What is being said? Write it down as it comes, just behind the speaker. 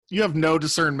You have no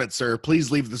discernment, sir.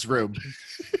 Please leave this room.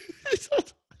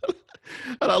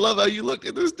 And I love how you look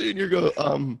at this dude and you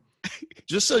go,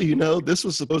 just so you know, this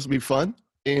was supposed to be fun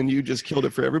and you just killed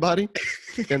it for everybody.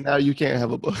 And now you can't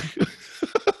have a book.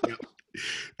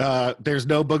 There's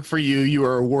no book for you. You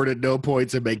are awarded no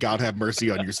points, and may God have mercy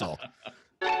on your soul.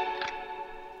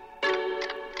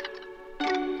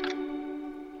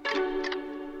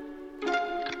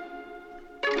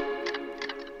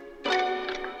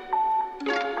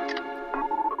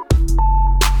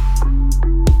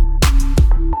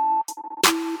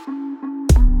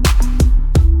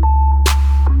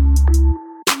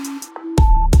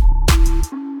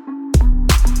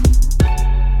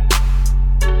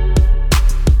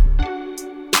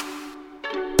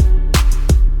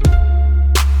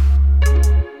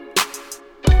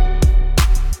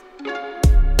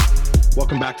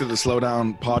 To the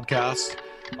Slowdown Podcast.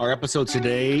 Our episode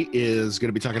today is going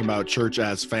to be talking about church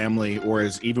as family, or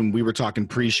as even we were talking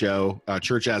pre-show,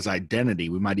 church as identity.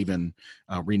 We might even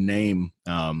rename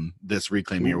this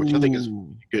Reclaim Here, which I think is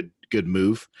a good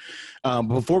move.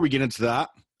 Before we get into that,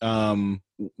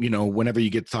 whenever you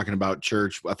get talking about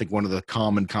church, I think one of the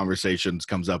common conversations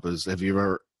comes up is, have you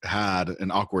ever had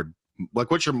an awkward, like,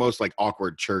 what's your most like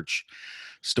awkward church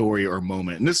story or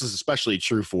moment? And this is especially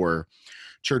true for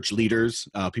church leaders,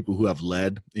 people who have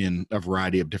led in a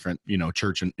variety of different,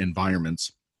 church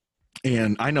environments.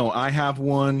 And I know I have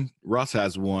one, Russ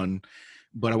has one,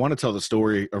 but I want to tell the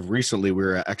story of recently we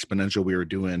were at Exponential. We were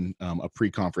doing a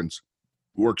pre-conference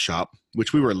workshop,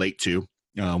 which we were late to.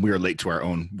 We were late to our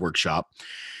own workshop.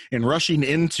 And rushing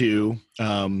into,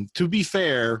 to be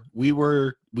fair, we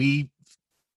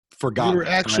forgot.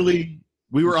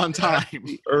 We were on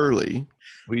time. Early.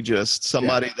 We just,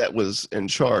 somebody that was in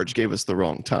charge gave us the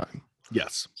wrong time.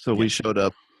 Yes. So we showed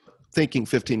up thinking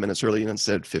 15 minutes early and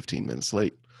instead 15 minutes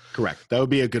late. Correct. That would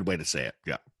be a good way to say it.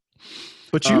 Yeah.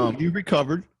 But you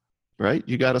recovered, right?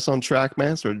 You got us on track,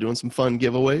 man. Started doing some fun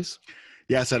giveaways.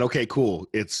 Yeah. I said, okay, cool.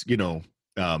 It's,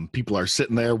 people are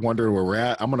sitting there wondering where we're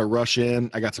at. I'm going to rush in.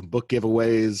 I got some book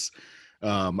giveaways.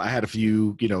 I had a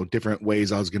few, different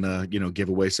ways I was going to, give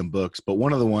away some books, but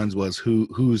one of the ones was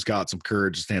who's got some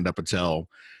courage to stand up and tell,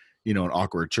 an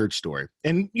awkward church story.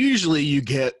 And usually you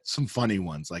get some funny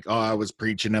ones like, oh, I was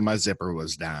preaching and my zipper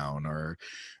was down, or,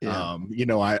 I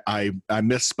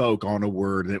misspoke on a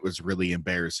word and it was really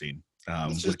embarrassing.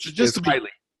 Just to be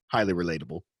highly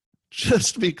relatable.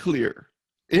 Just to be clear,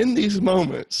 in these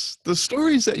moments, the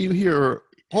stories that you hear are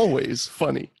always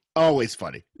funny. Always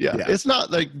funny. Yeah. It's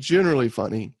not like generally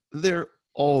funny. They're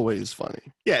always funny.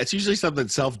 Yeah. It's usually something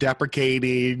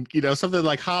self-deprecating, something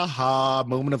like, ha,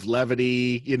 moment of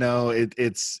levity,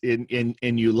 it's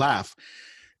and you laugh,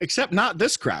 except not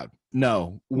this crowd.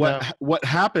 No. What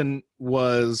happened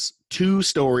was two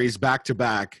stories back to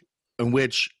back in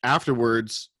which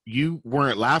afterwards you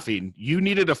weren't laughing. You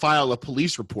needed to file a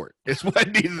police report. It's what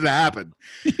needed to happen.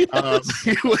 Yes.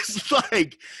 It was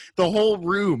like the whole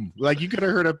room, like you could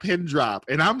have heard a pin drop.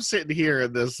 And I'm sitting here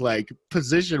in this like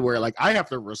position where like I have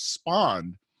to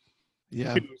respond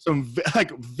to some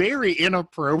like very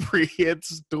inappropriate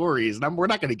stories. And we're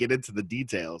not going to get into the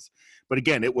details. But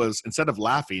again, it was, instead of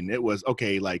laughing, it was,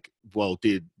 okay, like, well,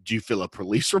 did you fill a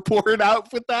police report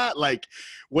out with that? Like,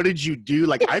 what did you do?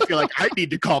 Like, I feel like I need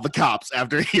to call the cops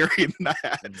after hearing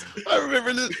that. I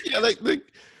remember this. Yeah, like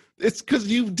it's because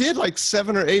you did like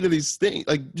 7 or 8 of these things,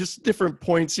 like just different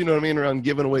points, around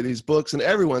giving away these books. And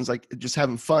everyone's like just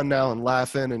having fun now and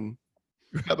laughing and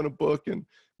grabbing a book. And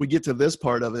we get to this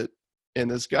part of it. And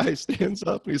this guy stands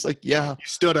up and he's like, yeah. You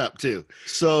stood up too.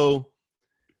 So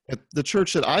at the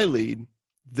church that I lead,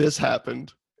 this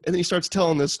happened. And then he starts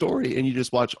telling this story and you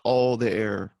just watch all the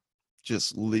air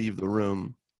just leave the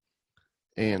room.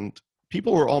 And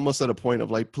people were almost at a point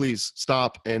of like, please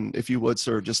stop. And if you would,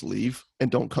 sir, just leave and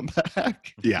don't come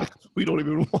back. Yeah. We don't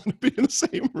even want to be in the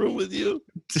same room with you.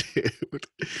 Dude.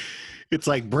 It's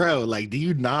like, bro, like, do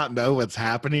you not know what's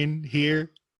happening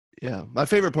here? Yeah. My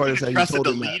favorite part is that you told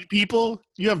him to lead people.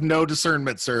 You have no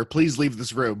discernment, sir. Please leave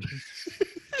this room.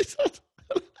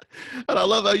 And I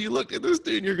love how you look at this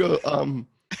dude and you go,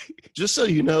 just so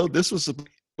you know, this was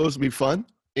supposed to be fun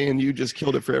and you just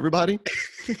killed it for everybody.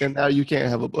 And now you can't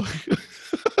have a book.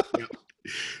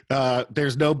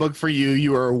 There's no book for you.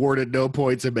 You are awarded no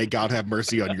points, and may God have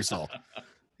mercy on your soul.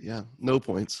 Yeah, no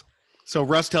points. So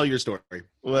Russ, tell your story.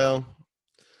 Well,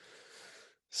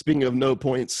 speaking of no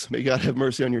points, may God have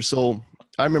mercy on your soul.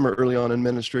 I remember early on in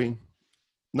ministry,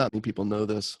 not many people know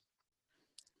this,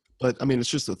 but I mean, it's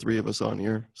just the 3 of us on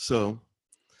here. So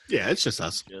yeah, it's just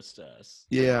us. Just us.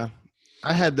 Yeah.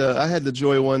 I had the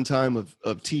joy one time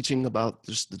of teaching about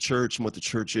just the church and what the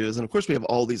church is. And of course we have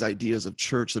all these ideas of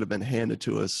church that have been handed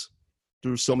to us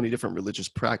through so many different religious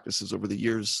practices over the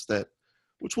years, that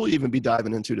which we'll even be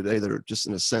diving into today, that are just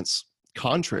in a sense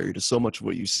contrary to so much of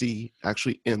what you see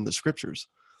actually in the scriptures.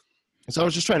 And so I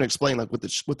was just trying to explain like what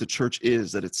the church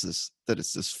is, that it's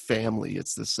this family,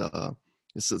 it's this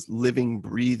living,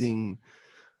 breathing,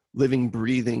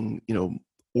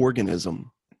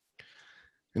 organism.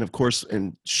 And of course,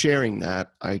 in sharing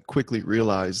that, I quickly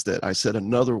realized that I said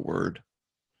another word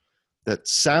that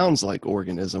sounds like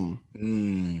organism.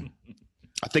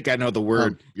 I think I know the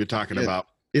word you're talking about.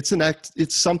 It's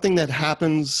it's something that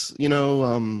happens,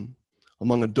 among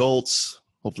adults,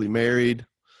 hopefully married,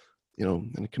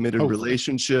 in a committed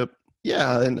relationship.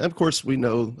 Yeah. And of course we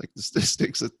know, like the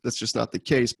statistics, that's just not the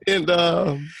case. And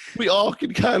we all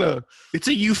can kind of, it's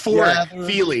a euphoric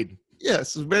feeling.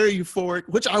 Yes, very euphoric,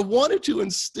 which I wanted to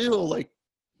instill, like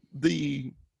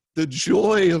the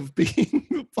joy of being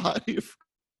the body of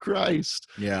Christ.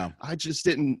 Yeah. I just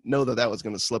didn't know that was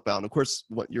going to slip out. And of course,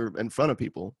 what you're in front of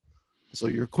people, so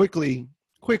you're quickly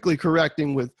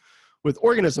correcting with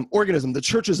organism. The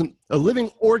church is a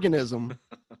living organism.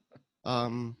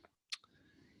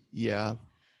 Yeah,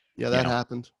 that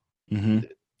happened. Mm-hmm.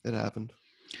 It happened.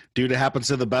 Dude, it happens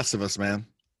to the best of us, man.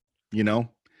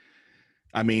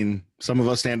 I mean, some of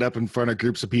us stand up in front of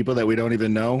groups of people that we don't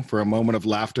even know for a moment of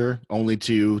laughter, only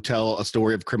to tell a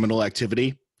story of criminal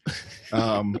activity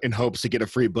in hopes to get a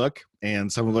free book.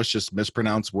 And some of us just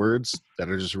mispronounce words that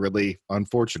are just really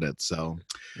unfortunate. So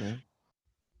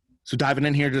diving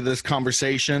in here to this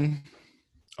conversation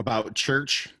about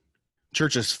church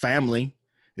as family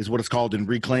is what it's called in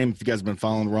Reclaim. If you guys have been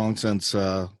following along since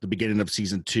the beginning of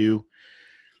season 2,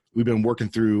 we've been working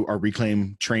through our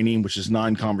Reclaim training, which is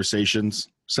 9 conversations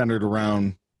centered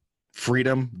around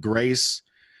freedom, grace,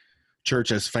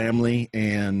 church as family,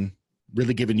 and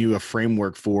really giving you a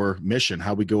framework for mission,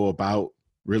 how we go about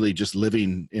really just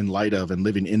living in light of and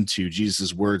living into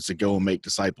Jesus' words to go and make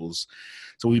disciples.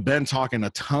 So we've been talking a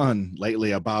ton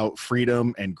lately about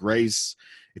freedom and grace,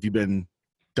 if you've been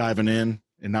diving in,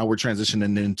 and now we're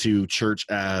transitioning into church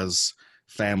as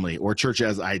family, or church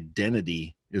as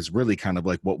identity is really kind of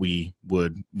like what we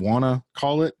would want to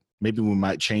call it. Maybe we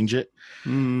might change it.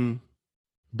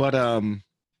 But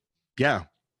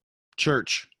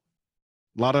church,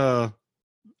 a lot of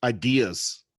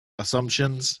ideas,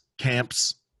 assumptions,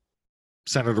 camps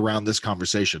centered around this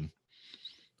conversation.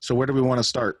 So where do we want to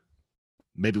start?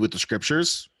 Maybe with the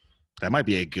scriptures. That might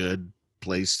be a good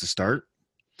place to start.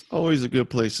 Always a good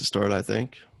place to start, I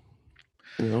think.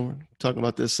 We're talking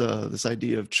about this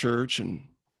idea of church, and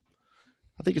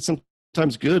I think it's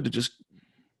sometimes good to just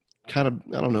kind of,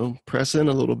 I don't know, press in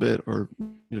a little bit, or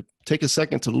take a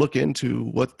second to look into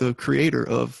what the creator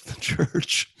of the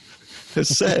church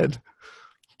has said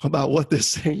about what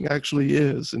this thing actually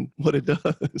is and what it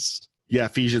does. Yeah,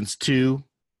 Ephesians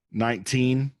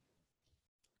 2:19,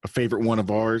 a favorite one of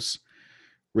ours.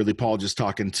 Really, Paul just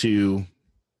talking to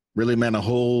really, man, a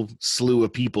whole slew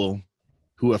of people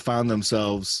who have found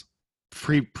themselves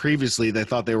previously, they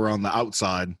thought they were on the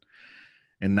outside.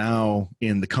 And now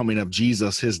in the coming of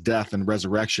Jesus, his death and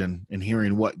resurrection, and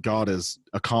hearing what God has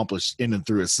accomplished in and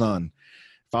through his son,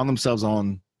 found themselves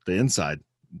on the inside,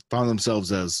 found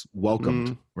themselves as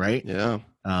welcomed, right? Yeah.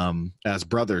 As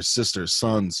brothers, sisters,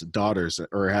 sons, daughters,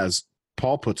 or as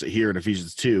Paul puts it here in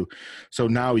Ephesians 2. So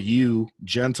now you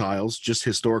Gentiles, just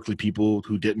historically people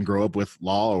who didn't grow up with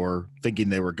law or thinking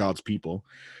they were God's people.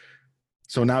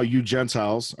 So now you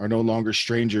Gentiles are no longer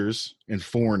strangers and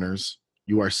foreigners.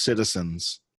 You are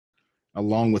citizens.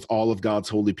 Along with all of God's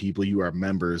holy people, you are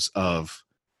members of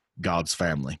God's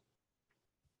family.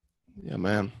 Yeah,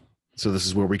 man. So this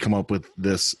is where we come up with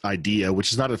this idea,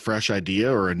 which is not a fresh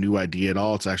idea or a new idea at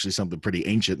all. It's actually something pretty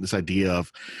ancient. This idea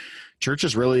of church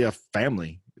is really a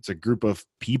family. It's a group of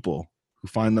people who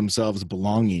find themselves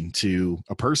belonging to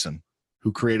a person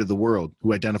who created the world,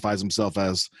 who identifies himself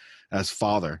as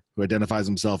father, who identifies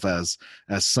himself as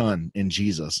son in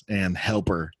Jesus, and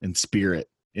helper and spirit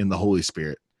in the Holy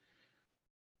Spirit.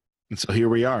 And so here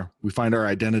we are. We find our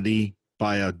identity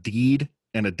by a deed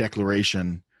and a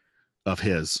declaration of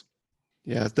his.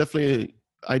 Yeah, it's definitely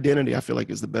identity, I feel like,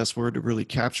 is the best word to really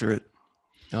capture it.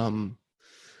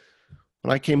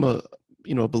 When I came a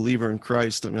believer in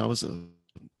Christ, I mean, I was a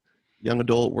young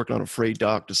adult working on a freight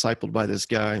dock, discipled by this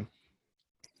guy,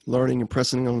 learning and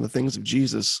pressing on the things of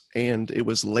Jesus. And it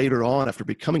was later on, after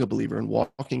becoming a believer and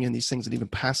walking in these things and even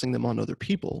passing them on to other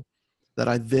people, that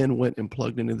I then went and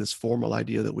plugged into this formal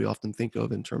idea that we often think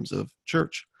of in terms of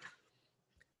church.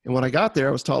 And when I got there,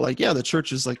 I was taught like, yeah, the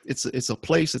church is like, it's a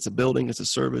place, it's a building, it's a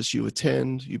service. You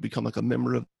attend, you become like a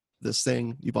member of this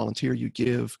thing, you volunteer, you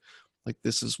give. Like,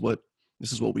 this is what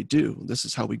we do. This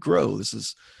is how we grow. This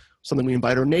is something we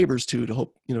invite our neighbors to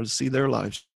hope, to see their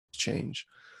lives change.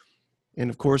 And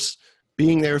of course,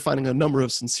 being there, finding a number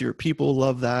of sincere people,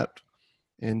 love that,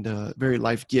 and very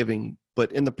life-giving.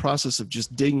 But in the process of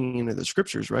just digging into the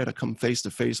scriptures, right, I come face to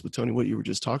face with, Tony, what you were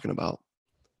just talking about.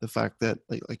 The fact that,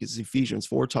 like as Ephesians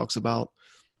 4 talks about,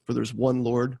 for there's one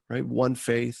Lord, right, one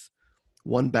faith,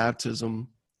 one baptism,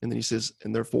 and then he says,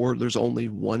 and therefore there's only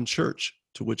one church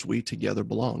to which we together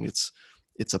belong.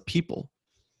 It's a people.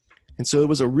 And so it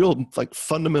was a real like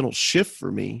fundamental shift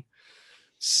for me,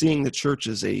 seeing the church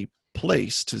as a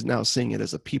place to now seeing it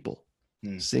as a people,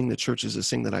 seeing the church as a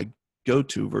thing that I go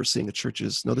to versus seeing the church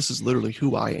as, no, this is literally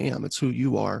who I am. It's who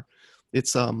you are.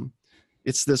 It's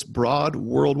this broad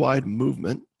worldwide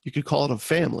movement. You could call it a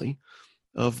family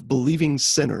of believing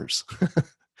sinners,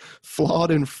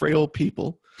 flawed and frail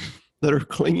people that are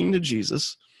clinging to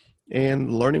Jesus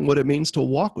and learning what it means to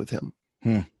walk with him.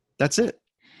 That's it.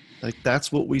 Like,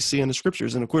 that's what we see in the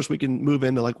scriptures. And of course we can move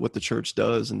into like what the church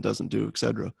does and doesn't do, et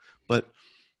cetera. But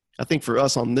I think for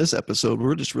us on this episode,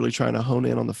 we're just really trying to hone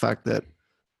in on the fact that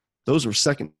those are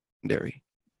secondary.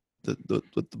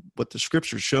 What the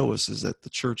scriptures show us is that the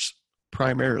church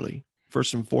primarily,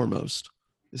 first and foremost,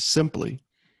 is simply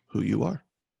who you are.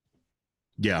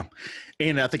 Yeah.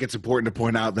 And I think it's important to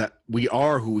point out that we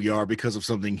are who we are because of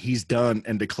something he's done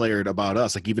and declared about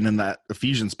us. Like even in that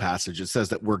Ephesians passage, it says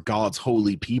that we're God's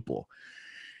holy people.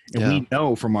 And we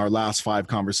know from our last 5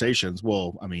 conversations,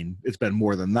 well, I mean, it's been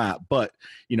more than that, but,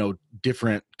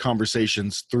 different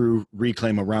conversations through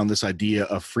Reclaim around this idea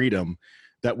of freedom,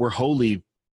 that we're holy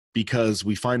because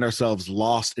we find ourselves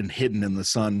lost and hidden in the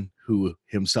Son who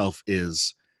himself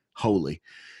is holy,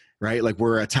 right? Like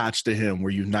we're attached to him,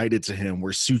 we're united to him,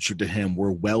 we're sutured to him,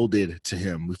 we're welded to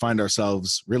him. We find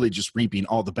ourselves really just reaping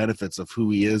all the benefits of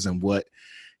who he is and what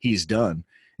he's done.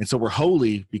 And so we're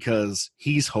holy because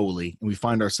he's holy, and we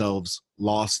find ourselves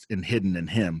lost and hidden in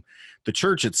him. The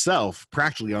church itself,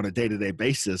 practically on a day-to-day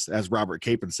basis, as Robert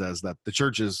Capon says, that the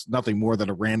church is nothing more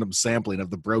than a random sampling of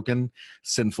the broken,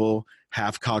 sinful,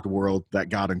 half-cocked world that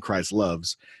God in Christ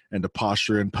loves, and to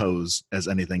posture and pose as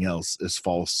anything else is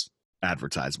false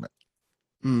advertisement.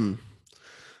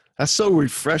 That's so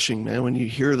refreshing, man, when you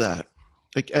hear that.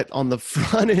 Like on the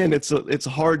front end, it's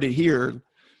hard to hear,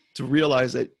 to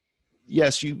realize that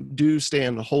yes, you do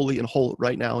stand holy and whole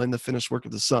right now in the finished work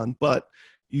of the Son, but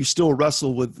you still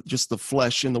wrestle with just the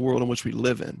flesh in the world in which we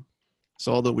live in.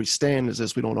 So although we stand as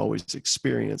this, we don't always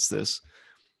experience this.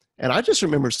 And I just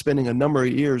remember spending a number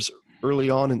of years early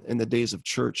on in the days of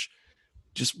church,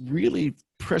 just really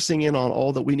pressing in on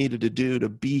all that we needed to do to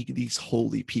be these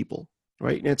holy people,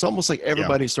 right? And it's almost like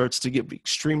everybody starts to get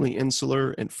extremely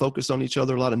insular and focused on each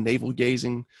other, a lot of navel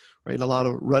gazing, right? A lot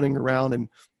of running around and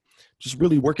just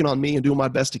really working on me and doing my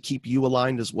best to keep you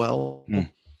aligned as well.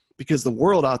 Because the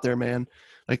world out there, man,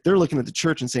 like they're looking at the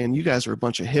church and saying, you guys are a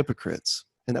bunch of hypocrites.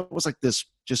 And that was like this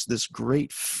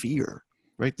great fear,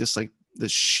 right? This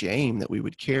shame that we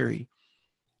would carry.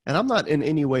 And I'm not in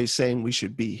any way saying we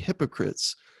should be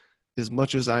hypocrites, as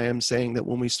much as I am saying that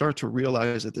when we start to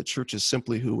realize that the church is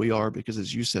simply who we are, because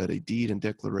as you said, a deed and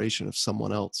declaration of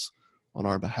someone else on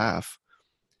our behalf,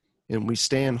 and we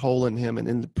stand whole in him, and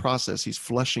in the process, he's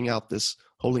fleshing out this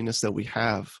holiness that we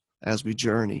have as we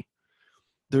journey.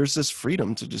 There's this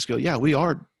freedom to just go, yeah, we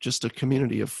are just a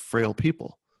community of frail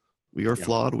people. We are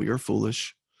flawed, we are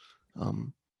foolish,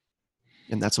 and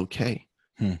that's okay.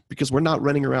 Because we're not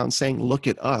running around saying, look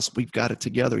at us, we've got it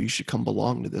together, you should come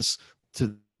belong to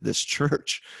this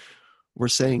church. We're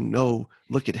saying, no,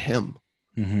 look at him.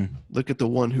 Look at the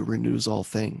one who renews all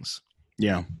things.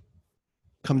 Yeah.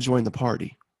 Come join the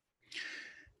party.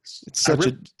 It's such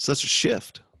a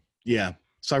shift. Yeah.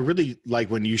 So I really like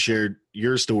when you shared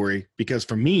your story, because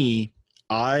for me,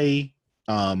 I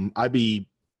really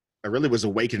was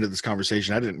awakened to this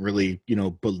conversation. I didn't really,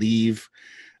 believe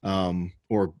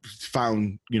or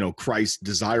found, Christ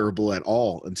desirable at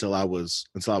all until I was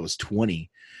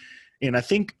 20. And I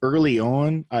think early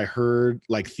on I heard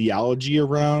like theology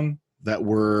around that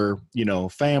we're,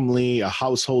 family, a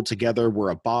household together, we're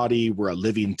a body, we're a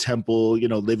living temple,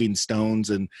 living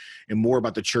stones, and more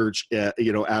about the church,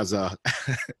 as a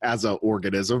as a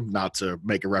organism, not to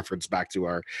make a reference back to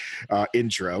our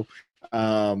intro.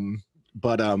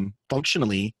 But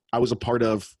functionally, I was a part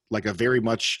of like a very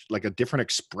much like a different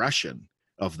expression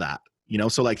of that,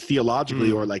 so like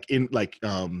theologically or like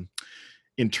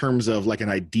in terms of like an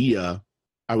idea,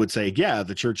 I would say, yeah,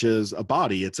 the church is a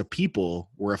body. It's a people.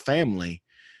 We're a family.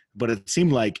 but it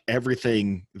seemed like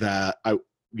everything that I,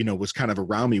 was kind of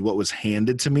around me, what was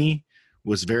handed to me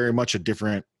was very much a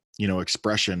different,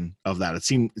 expression of that. It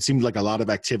seemed like a lot of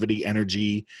activity,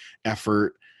 energy,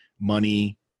 effort,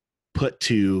 money put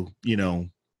to,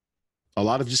 a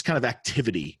lot of just kind of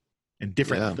activity and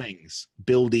different things,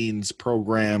 buildings,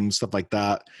 programs, stuff like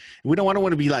that. We don't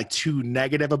want to be like too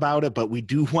negative about it, but we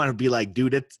do want to be like,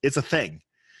 dude, it's a thing.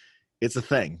 It's a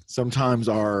thing. Sometimes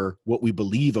what we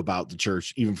believe about the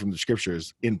church, even from the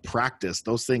scriptures, in practice,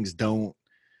 those things don't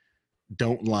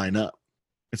line up.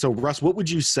 And so, Russ, what would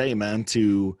you say, man,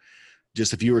 to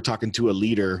just, if you were talking to a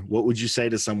leader, what would you say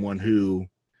to someone who,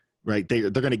 right, they're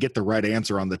going to get the right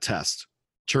answer on the test?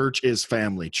 Church is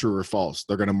family, true or false.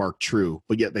 They're going to mark true,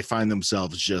 but yet they find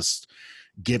themselves just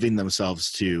giving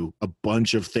themselves to a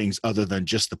bunch of things other than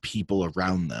just the people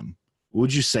around them. What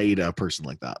would you say to a person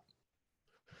like that?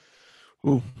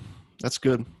 Ooh, that's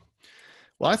good.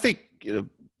 Well, I think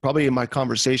probably in my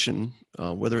conversation,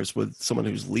 whether it's with someone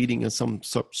who's leading in some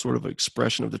sort of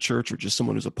expression of the church or just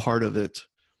someone who's a part of it,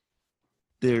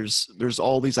 there's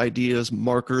all these ideas,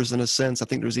 markers in a sense. I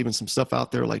think there's even some stuff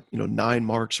out there like 9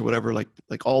 marks or whatever. Like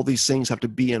all these things have to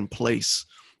be in place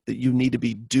that you need to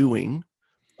be doing.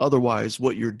 Otherwise,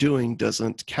 what you're doing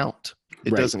doesn't count.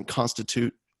 It doesn't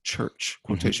constitute church,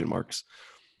 quotation marks.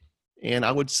 And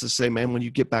I would just say, man, when you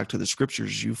get back to the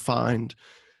scriptures, you find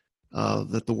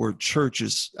that the word church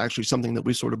is actually something that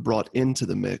we sort of brought into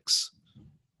the mix.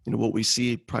 What we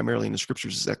see primarily in the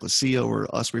scriptures is ecclesia, or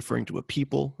us referring to a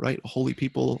people, right? A holy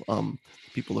people,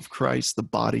 people of Christ, the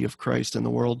body of Christ in the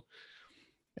world.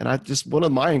 And one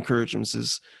of my encouragements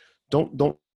is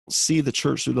don't see the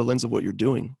church through the lens of what you're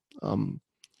doing.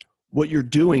 What you're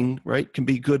doing, right, can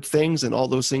be good things, and all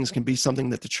those things can be something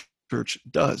that the church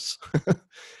does.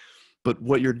 But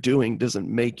what you're doing doesn't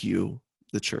make you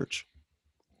the church.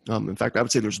 In fact, I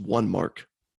would say there's one mark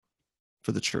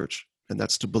for the church, and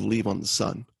that's to believe on the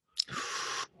Son,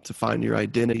 to find your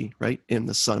identity, right, in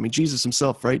the Son. I mean, Jesus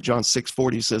himself, right, John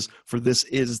 6:40 says, "For this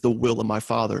is the will of my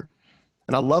Father."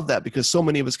 And I love that, because so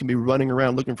many of us can be running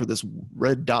around looking for this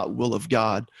red dot will of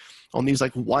God on these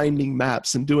like winding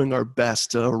maps and doing our best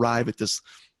to arrive at this,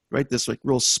 right, this like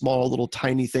real small little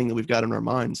tiny thing that we've got in our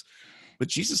minds. But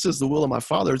Jesus says the will of my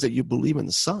Father is that you believe in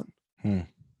the Son,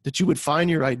 that you would find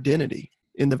your identity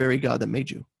in the very God that made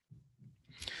you.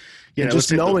 Yeah, and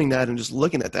just knowing that and just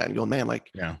looking at that and going, man,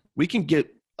 like we can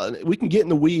get in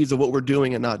the weeds of what we're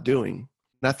doing and not doing.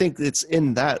 And I think it's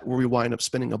in that where we wind up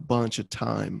spending a bunch of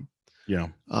time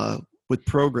with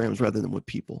programs rather than with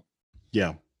people.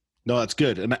 Yeah. No, that's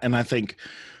good. And I think,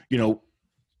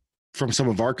 from some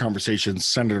of our conversations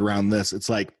centered around this, it's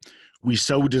like we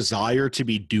so desire to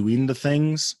be doing the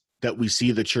things that we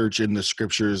see the church in the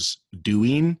scriptures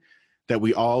doing, that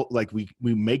we all like, we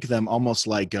make them almost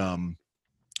like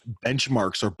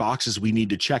benchmarks or boxes we need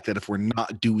to check, that if we're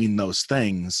not doing those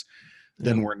things,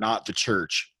 then we're not the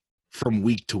church from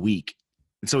week to week.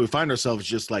 And so we find ourselves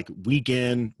just like week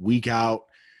in, week out,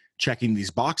 checking these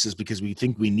boxes because we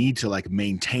think we need to like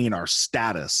maintain our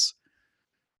status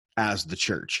as the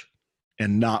church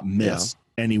and not miss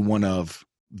any one of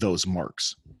those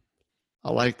marks.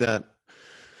 I like that.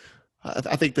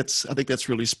 I think that's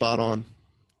really spot on.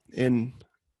 And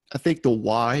I think the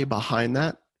why behind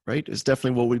that, right, is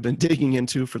definitely what we've been digging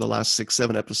into for the last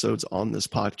 6-7 episodes on this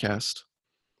podcast.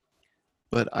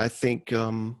 But I think,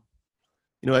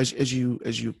 as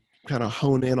you kind of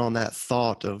hone in on that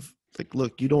thought of like,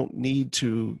 look, you don't need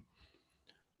to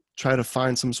try to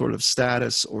find some sort of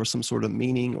status or some sort of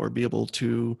meaning or be able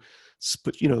to,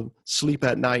 sleep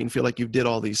at night and feel like you did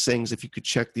all these things if you could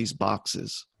check these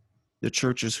boxes. The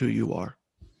church is who you are.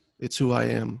 It's who I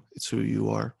am. It's who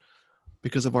you are.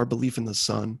 Because of our belief in the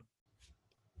Son,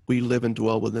 we live and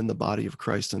dwell within the body of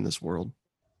Christ in this world.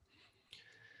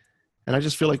 And I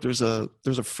just feel like there's a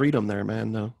freedom there,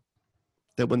 man,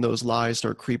 that when those lies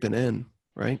start creeping in,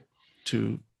 right,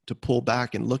 to pull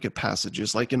back and look at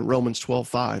passages like in Romans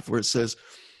 12:5, where it says,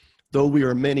 though we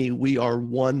are many, we are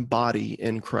one body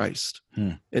in Christ.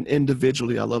 And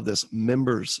individually, I love this,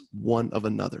 members one of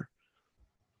another.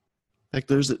 Like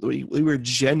we were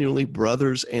genuinely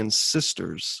brothers and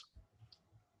sisters,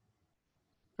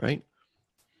 right,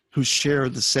 who share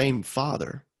the same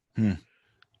Father.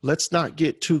 Let's not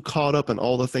get too caught up in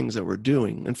all the things that we're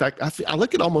doing. In fact, I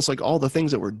look at almost like all the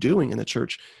things that we're doing in the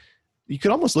church, you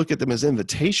could almost look at them as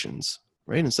invitations,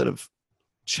 right, instead of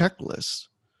checklists.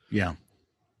 Yeah.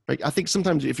 Like I think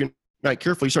sometimes if you're not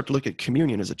careful, you start to look at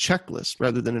communion as a checklist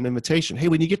rather than an invitation. Hey,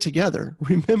 when you get together,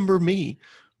 remember me.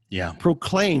 Yeah.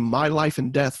 Proclaim my life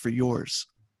and death for yours,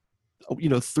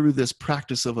 through this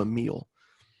practice of a meal.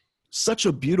 Such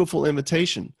a beautiful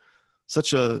invitation.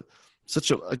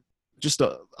 just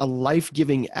a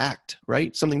life-giving act,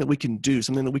 right? Something that we can do,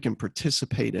 something that we can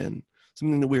participate in,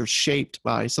 something that we're shaped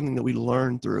by, something that we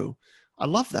learn through. I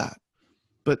love that.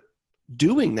 But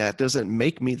doing that doesn't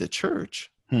make me the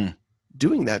church.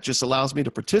 Doing that just allows me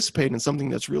to participate in something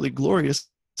that's really glorious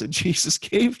that Jesus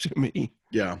gave to me.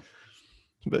 Yeah.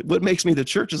 But what makes me the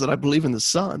church is that I believe in the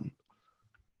Son.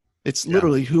 It's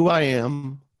literally who I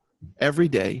am every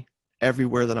day,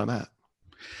 everywhere that I'm at.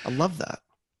 I love that.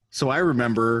 So I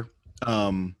remember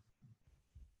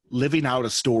living out a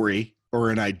story or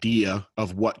an idea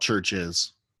of what church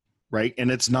is, right?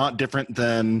 And it's not different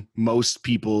than most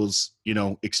people's,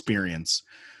 experience.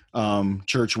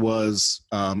 Church was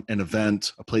an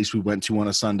event, a place we went to on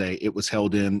a Sunday. It was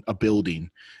held in a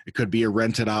building. It could be a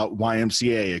rented out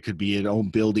YMCA. It could be an own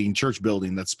building, church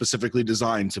building that's specifically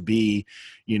designed to be,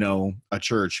 a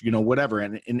church, whatever.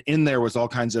 And in there was all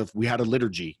kinds of, we had a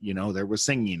liturgy, there was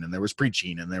singing and there was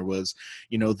preaching and there was,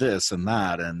 this and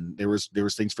that. And there was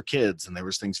things for kids and there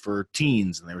was things for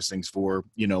teens and there was things for,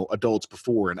 adults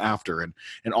before and after and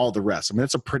all the rest. I mean,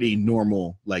 it's a pretty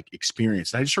normal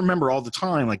experience. And I just remember all the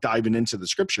time, diving into the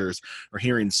scriptures or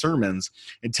hearing sermons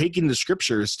and taking the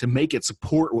scriptures to make it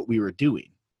support what we were doing.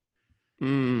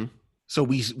 So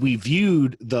we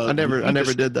viewed the. I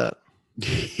never did that.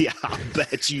 Yeah, I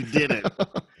bet you didn't.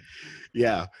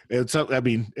 Yeah,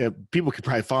 people could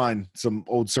probably find some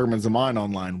old sermons of mine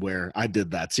online where I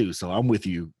did that too. So I'm with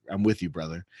you,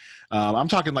 brother. I'm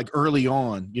talking early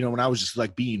on, when I was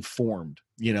just being formed,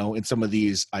 in some of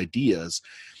these ideas.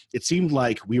 It seemed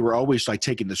like we were always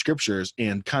taking the scriptures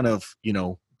and kind of,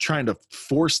 trying to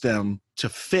force them to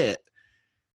fit,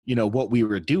 what we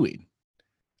were doing.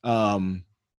 And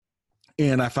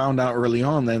I found out early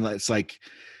on then it's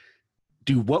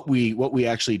do what we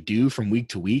actually do from week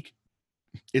to week.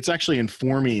 It's actually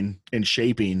informing and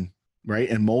shaping, right,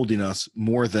 and molding us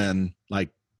more than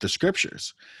the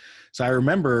scriptures. So I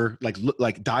remember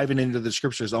diving into the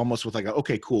scriptures almost with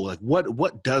okay, cool.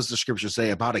 What does the scripture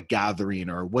say about a gathering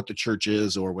or what the church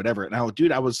is or whatever? And I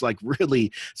was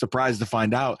really surprised to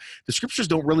find out the scriptures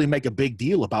don't really make a big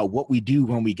deal about what we do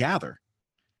when we gather.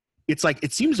 It's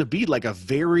it seems to be a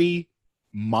very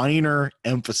minor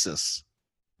emphasis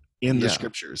in the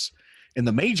scriptures. And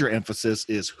the major emphasis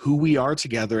is who we are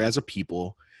together as a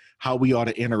people, how we ought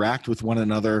to interact with one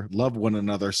another, love one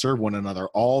another, serve one another,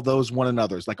 all those one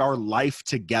another's, our life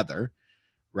together,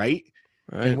 right?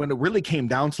 And when it really came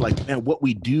down to what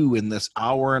we do in this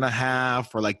hour and a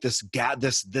half or this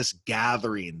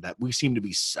gathering that we seem to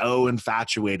be so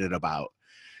infatuated about,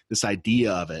 this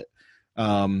idea of it,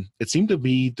 it seemed to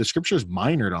be the scriptures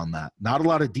minored on that. Not a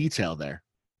lot of detail there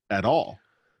at all.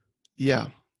 Yeah.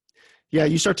 Yeah,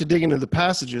 you start to dig into the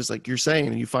passages like you're saying,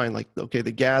 and you find okay,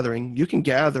 the gathering, you can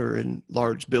gather in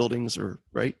large buildings or,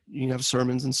 right? You can have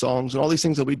sermons and songs and all these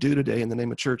things that we do today in the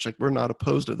name of church. We're not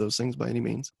opposed to those things by any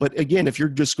means. But again, if you're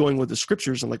just going with the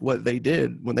scriptures and what they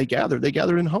did when they gathered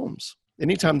in homes.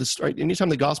 Anytime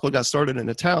the gospel got started in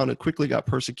a town, it quickly got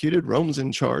persecuted. Rome's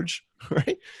in charge,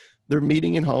 right? They're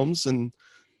meeting in homes, and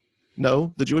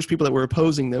no, the Jewish people that were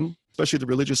opposing them, especially the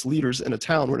religious leaders in a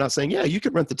town, were not saying, yeah, you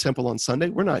could rent the temple on Sunday.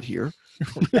 We're not here.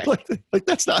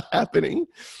 That's not happening.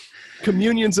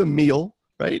 Communion's a meal,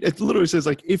 right? It literally says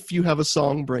if you have a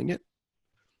song, bring it.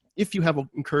 If you have an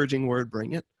encouraging word,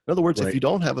 bring it. In other words, If you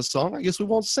don't have a song, I guess we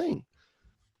won't sing.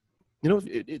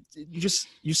 You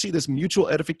see this mutual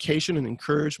edification and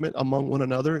encouragement among one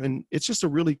another. And it's just a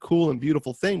really cool and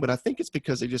beautiful thing. But I think it's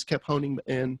because they just kept honing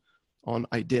in on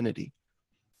identity.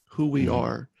 Who we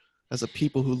are as a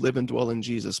people who live and dwell in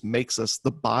Jesus makes us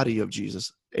the body of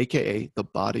Jesus, aka the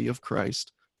body of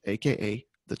Christ, aka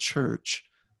the church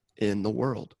in the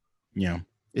world. Yeah.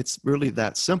 It's really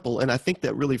that simple. And I think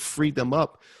that really freed them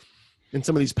up in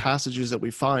some of these passages that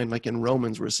we find, like in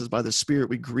Romans, where it says, by the Spirit,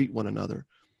 we greet one another.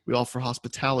 We offer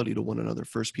hospitality to one another,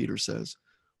 1 Peter says.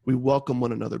 We welcome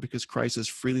one another because Christ has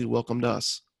freely welcomed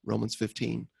us, Romans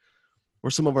 15. Or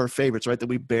some of our favorites, right, that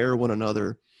we bear one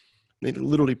another. They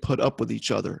literally put up with each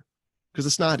other because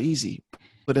it's not easy,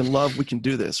 but in love we can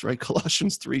do this, right?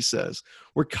 Colossians 3 says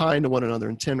we're kind to one another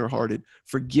and tenderhearted,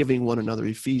 forgiving one another.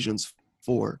 Ephesians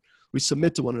 4, we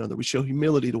submit to one another. We show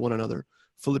humility to one another.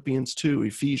 Philippians 2,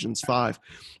 Ephesians 5.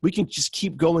 We can just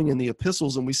keep going in the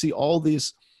epistles, and we see all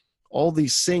these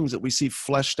things that we see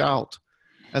fleshed out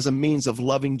as a means of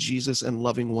loving Jesus and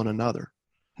loving one another.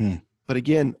 But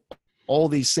again, all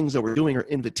these things that we're doing are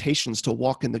invitations to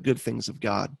walk in the good things of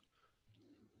God.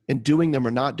 And doing them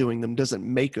or not doing them doesn't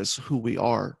make us who we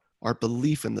are. Our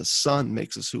belief in the Son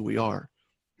makes us who we are.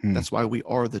 That's why we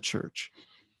are the church.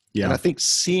 Yeah. And I think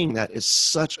seeing that is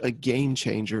such a game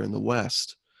changer in the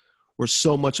West, where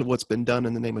so much of what's been done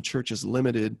in the name of church is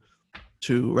limited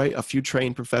to, right, a few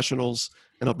trained professionals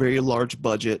and a very large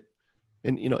budget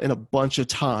and, and a bunch of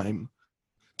time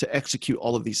to execute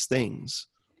all of these things.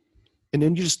 And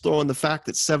then you just throw in the fact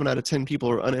that 7 out of 10 people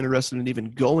are uninterested in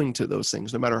even going to those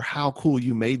things, no matter how cool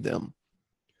you made them.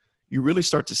 You really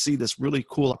start to see this really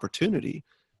cool opportunity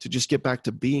to just get back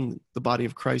to being the body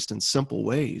of Christ in simple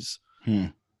ways.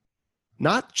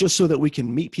 Not just so that we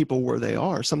can meet people where they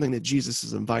are, something that Jesus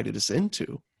has invited us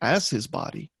into as his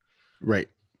body. Right.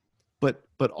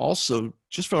 But also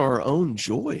just for our own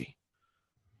joy,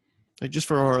 like just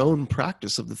for our own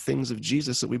practice of the things of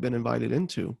Jesus that we've been invited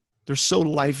into. They're so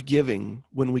life-giving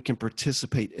when we can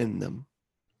participate in them.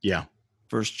 Yeah.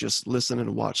 Versus just listen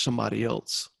and watch somebody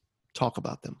else talk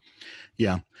about them.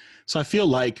 Yeah. So I feel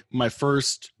like my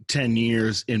first 10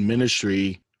 years in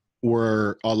ministry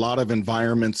were a lot of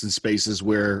environments and spaces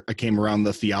where I came around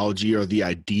the theology or the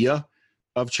idea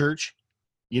of church,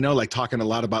 like talking a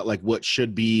lot about like what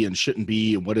should be and shouldn't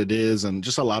be and what it is, and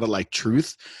just a lot of like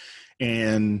truth.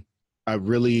 And I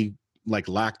really like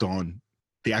lacked on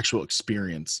the actual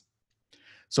experience.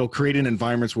 So creating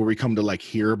environments where we come to like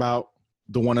hear about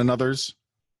the one another's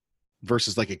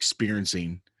versus like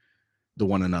experiencing the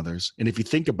one another's. And if you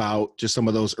think about just some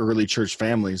of those early church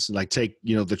families, like take,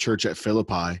 the church at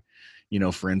Philippi,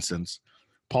 for instance,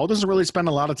 Paul doesn't really spend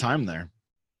a lot of time there.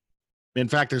 In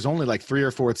fact, there's only like 3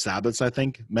 or 4 Sabbaths, I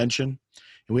think, mentioned.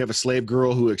 And we have a slave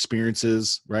girl who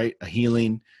experiences, right, a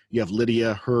healing. You have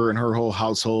Lydia, her and her whole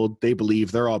household. They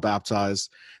believe, they're all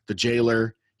baptized. The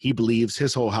jailer, he believes,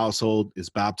 his whole household is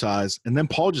baptized. And then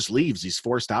Paul just leaves. He's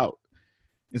forced out.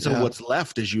 And so what's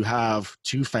left is you have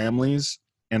 2 families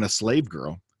and a slave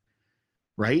girl,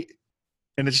 right?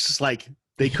 And it's just like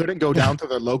they couldn't go down to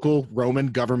their local Roman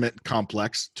government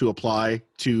complex to apply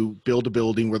to build a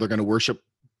building where they're going to worship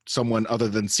someone other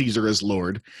than Caesar as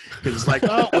Lord. Because it's like,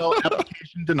 oh, well,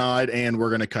 application denied and we're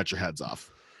going to cut your heads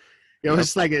off.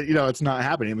 It's like, it's not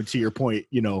happening. I mean, to your point,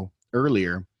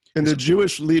 earlier. And the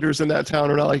Jewish leaders in that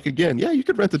town are not like, again, yeah, you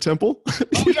could rent the temple.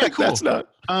 Oh, yeah, cool. That's not.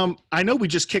 I know we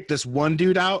just kicked this one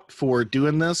dude out for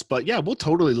doing this, but yeah, we'll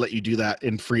totally let you do that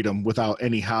in freedom without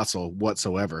any hassle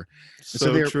whatsoever.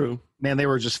 So true. Man, they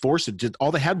were just forced to just,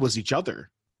 all they had was each other.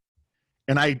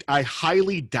 And I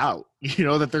highly doubt,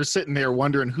 that they're sitting there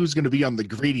wondering who's going to be on the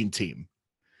greeting team,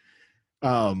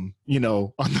 on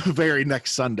the very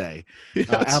next Sunday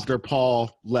after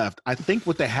Paul left. I think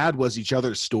what they had was each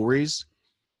other's stories,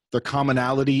 their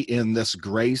commonality in this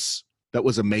grace that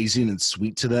was amazing and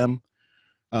sweet to them.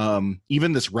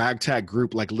 Even this ragtag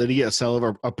group like Lydia, a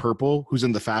seller of purple, who's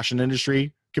in the fashion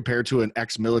industry, compared to an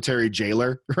ex-military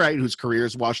jailer, right, whose career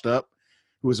is washed up,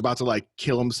 who was about to like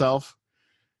kill himself.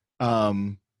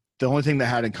 The only thing they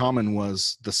had in common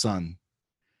was the sun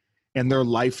and their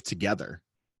life together.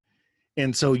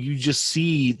 And so you just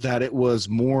see that it was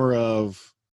more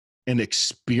of an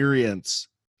experience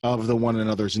of the one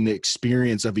another's and the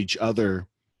experience of each other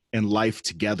and life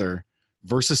together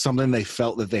versus something they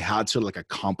felt that they had to like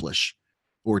accomplish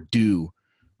or do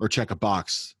or check a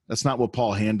box. That's not what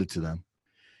Paul handed to them.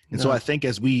 And so I think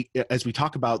as we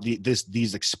talk about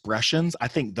these expressions, I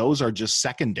think those are just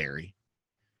secondary,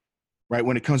 right?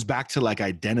 When it comes back to like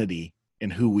identity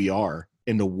and who we are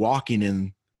and the walking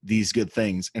in these good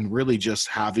things and really just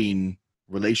having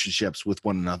relationships with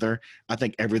one another, I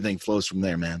think everything flows from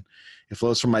there, man. It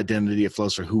flows from identity. It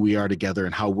flows from who we are together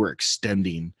and how we're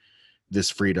extending this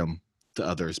freedom to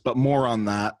others. But more on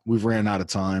that. We've ran out of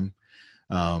time.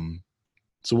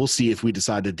 So we'll see if we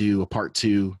decide to do a part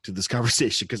 2 to this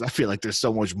conversation, because I feel like there's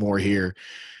so much more here.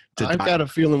 I've got a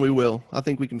feeling we will. I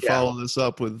think we can follow this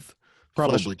up with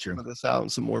probably true. This out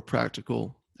and some more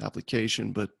practical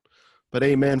application. But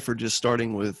amen for just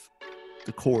starting with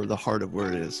the core, the heart of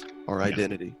where it is, our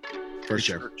identity. For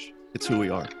sure. Church. It's who we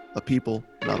are. A people,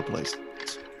 not a place.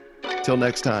 Till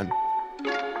next time.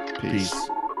 Peace.